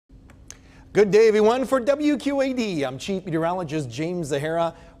Good day, everyone. For WQAD, I'm Chief Meteorologist James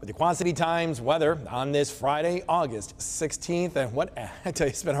Zahara with the quantity times weather on this Friday, August 16th. And what I tell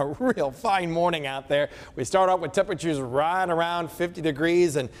you, it's been a real fine morning out there. We start off with temperatures right around 50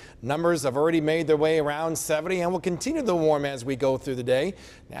 degrees, and numbers have already made their way around 70 and will continue to warm as we go through the day.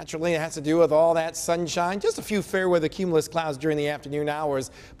 Naturally, it has to do with all that sunshine, just a few fair weather cumulus clouds during the afternoon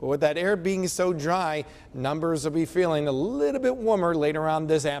hours. But with that air being so dry, numbers will be feeling a little bit warmer later on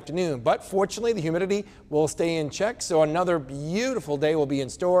this afternoon. But fortunately, the humidity will stay in check, so another beautiful day will be in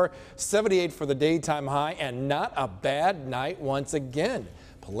store. 78 for the daytime high, and not a bad night once again.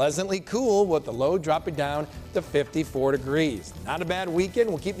 Pleasantly cool with the low dropping down to 54 degrees. Not a bad weekend.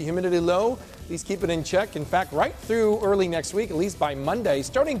 We'll keep the humidity low, at least keep it in check. In fact, right through early next week, at least by Monday,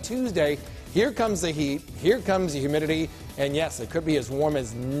 starting Tuesday, here comes the heat, here comes the humidity, and yes, it could be as warm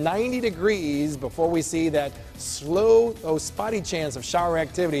as 90 degrees before we see that slow, spotty chance of shower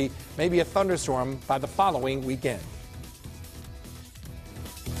activity, maybe a thunderstorm by the following weekend.